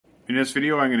In this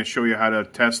video, I'm going to show you how to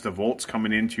test the volts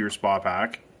coming into your spa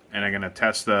pack, and I'm going to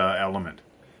test the element.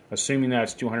 Assuming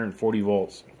that's 240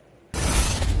 volts.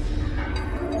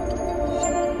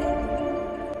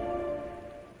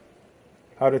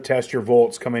 How to test your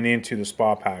volts coming into the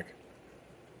spa pack.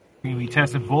 We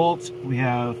tested volts. We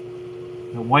have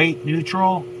the white,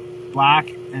 neutral, black,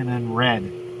 and then red.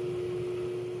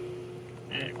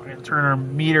 And we're going to turn our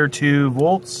meter to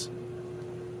volts.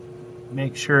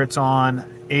 Make sure it's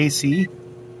on AC.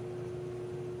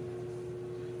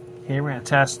 Okay, we're going to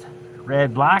test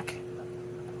red, black.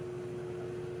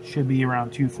 Should be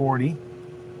around 240.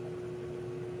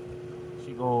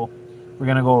 We're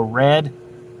going to go red,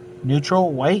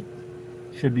 neutral, white.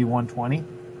 Should be 120.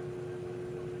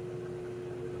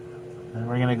 And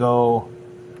we're going to go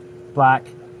black,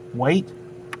 white.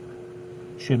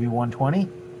 Should be 120.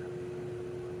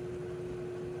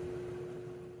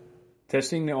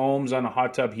 Testing the ohms on a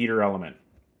hot tub heater element.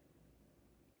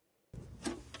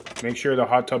 Make sure the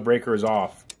hot tub breaker is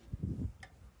off.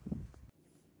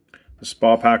 The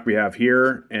spa pack we have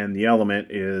here and the element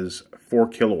is 4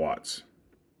 kilowatts.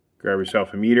 Grab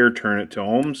yourself a meter, turn it to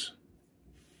ohms.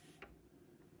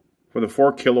 For the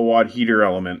 4 kilowatt heater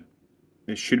element,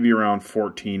 it should be around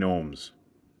 14 ohms.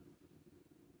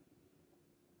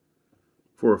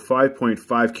 For a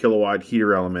 5.5 kilowatt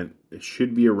heater element, it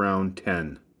should be around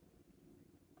 10.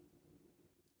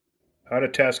 How to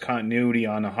test continuity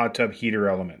on a hot tub heater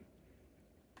element.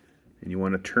 And you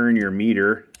want to turn your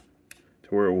meter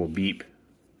to where it will beep.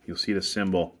 You'll see the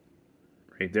symbol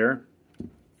right there. There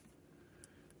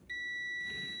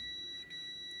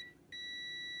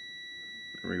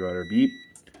we got our beep.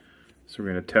 So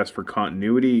we're going to test for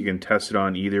continuity. You can test it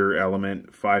on either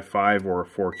element, 5.5 or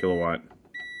 4 kilowatt.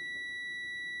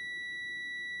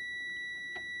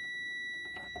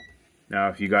 Now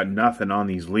if you got nothing on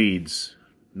these leads,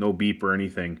 no beep or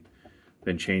anything,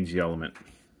 then change the element.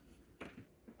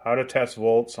 How to test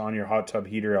volts on your hot tub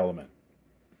heater element.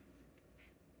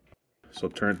 So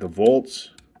turn it to volts.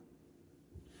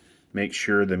 Make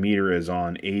sure the meter is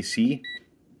on AC.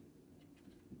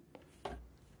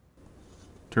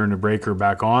 Turn the breaker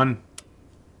back on.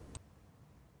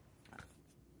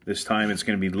 This time it's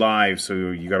going to be live,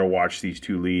 so you got to watch these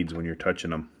two leads when you're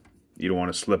touching them. You don't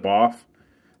want to slip off.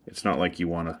 It's not like you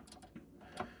want to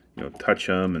touch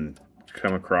them and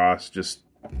come across. Just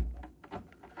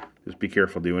be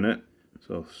careful doing it.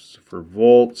 So for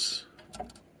volts,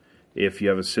 if you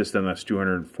have a system that's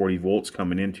 240 volts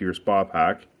coming into your spa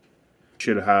pack, it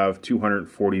should have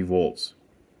 240 volts.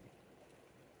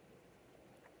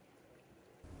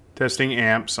 Testing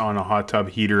amps on a hot tub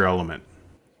heater element.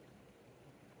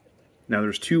 Now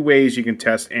there's two ways you can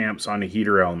test amps on a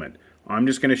heater element. I'm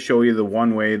just going to show you the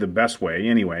one way, the best way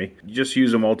anyway. You just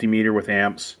use a multimeter with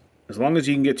amps. As long as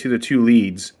you can get to the two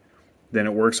leads, then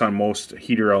it works on most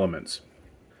heater elements.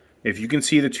 If you can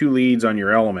see the two leads on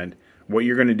your element, what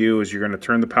you're going to do is you're going to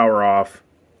turn the power off,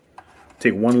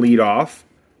 take one lead off,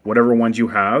 whatever ones you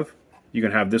have. You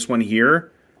can have this one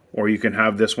here, or you can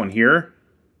have this one here.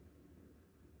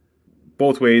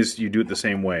 Both ways, you do it the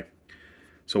same way.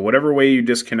 So whatever way you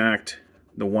disconnect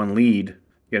the one lead,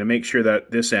 you got to make sure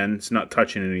that this end's not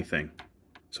touching anything.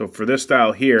 So for this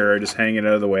style here, I just hang it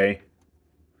out of the way.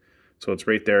 So it's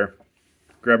right there.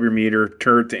 Grab your meter,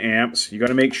 turn it to amps. You got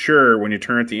to make sure when you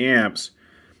turn it to amps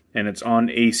and it's on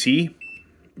AC,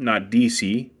 not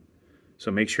DC.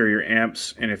 So make sure your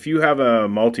amps, and if you have a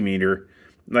multimeter,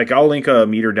 like I'll link a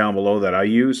meter down below that I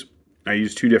use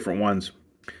two different ones.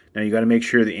 Now you got to make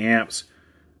sure the amps,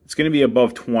 it's going to be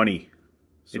above 20.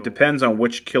 It depends on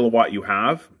which kilowatt you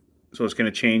have. So it's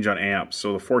going to change on amps.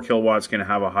 So the 4 kilowatt is going to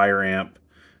have a higher amp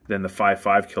than the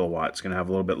 5.5 kilowatt. It's going to have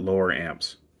a little bit lower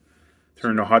amps.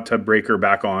 Turn the hot tub breaker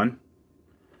back on.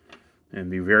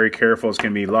 And be very careful, it's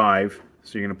going to be live.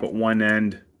 So you're going to put one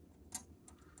end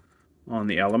on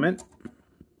the element.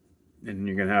 And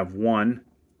you're going to have one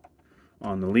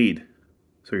on the lead.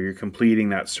 So you're completing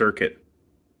that circuit.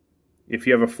 If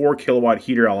you have a 4 kilowatt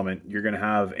heater element, you're going to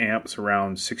have amps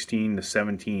around 16 to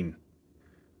 17.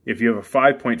 If you have a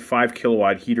 5.5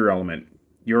 kilowatt heater element,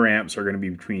 your amps are going to be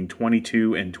between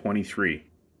 22 and 23.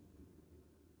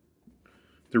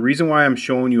 The reason why I'm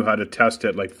showing you how to test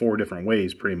it like 4 different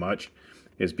ways pretty much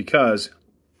is because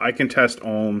I can test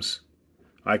ohms,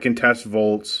 I can test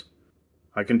volts,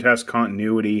 I can test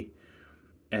continuity,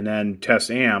 and then test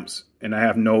amps, and I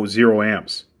have no 0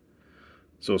 amps.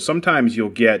 So sometimes you'll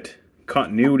get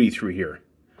continuity through here.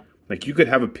 Like you could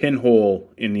have a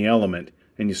pinhole in the element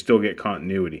and you still get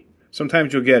continuity.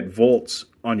 Sometimes you'll get volts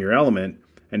on your element,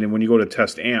 and then when you go to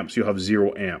test amps, you'll have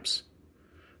 0 amps.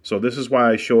 So this is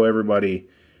why I show everybody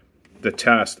the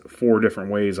test 4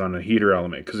 different ways on a heater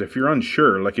element. Because if you're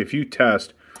unsure, like if you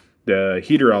test the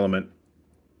heater element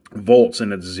volts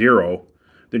and it's 0,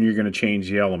 then you're going to change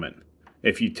the element.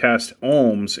 If you test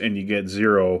ohms and you get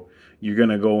 0, you're going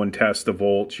to go and test the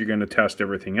volts. You're going to test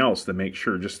everything else to make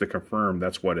sure, just to confirm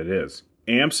that's what it is.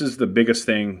 Amps is the biggest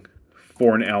thing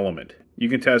for an element. You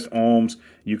can test ohms,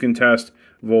 you can test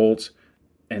volts,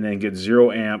 and then get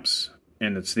 0 amps,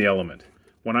 and it's the element.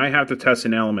 When I have to test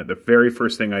an element, the very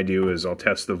first thing I do is I'll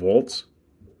test the volts,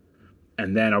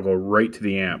 and then I'll go right to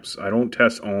the amps. I don't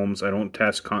test ohms, I don't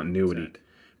test continuity.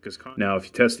 Now, if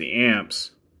you test the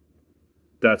amps,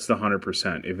 that's the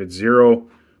 100%. If it's 0,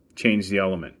 change the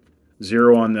element.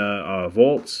 0 on the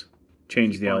volts,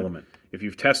 change the element. If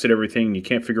you've tested everything and you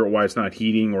can't figure out why it's not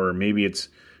heating, or maybe it's,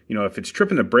 you know, if it's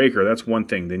tripping the breaker, that's one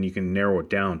thing, then you can narrow it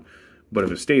down. But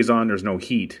if it stays on, there's no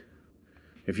heat.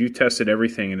 If you tested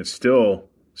everything and it's still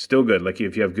good, like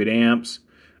if you have good amps,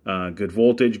 good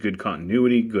voltage, good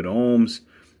continuity, good ohms,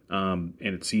 and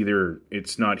it's either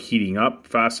it's not heating up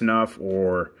fast enough,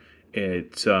 or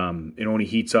it only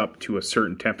heats up to a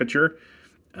certain temperature,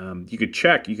 you could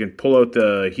check. You can pull out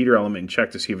the heater element and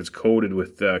check to see if it's coated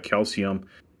with calcium.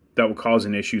 That will cause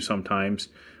an issue sometimes,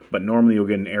 but normally you'll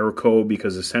get an error code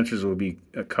because the sensors will be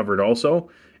covered also.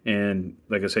 And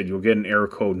like I said, you'll get an error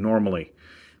code normally.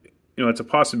 You know, it's a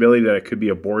possibility that it could be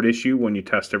a board issue when you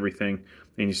test everything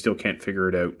and you still can't figure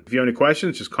it out. If you have any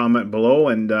questions, just comment below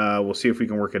and we'll see if we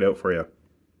can work it out for you.